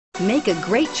Make a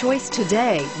great choice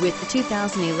today with the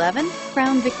 2011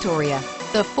 Crown Victoria.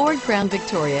 The Ford Crown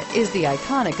Victoria is the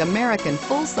iconic American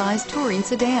full-size touring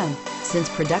sedan. Since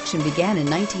production began in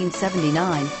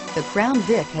 1979, the Crown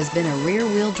Vic has been a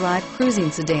rear-wheel drive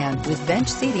cruising sedan with bench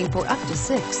seating for up to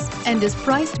 6 and is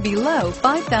priced below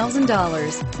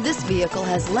 $5,000. This vehicle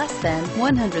has less than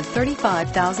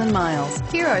 135,000 miles.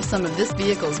 Here are some of this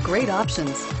vehicle's great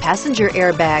options: passenger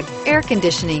airbag, air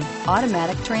conditioning,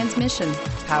 automatic transmission,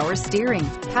 power steering,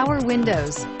 power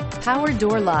windows, power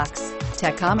door locks,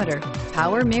 tachometer,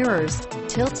 power mirrors,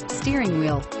 tilt steering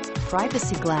wheel,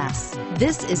 privacy glass.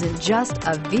 This isn't just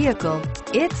a vehicle,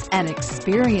 it's an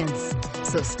experience.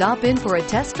 So stop in for a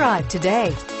test drive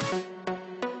today.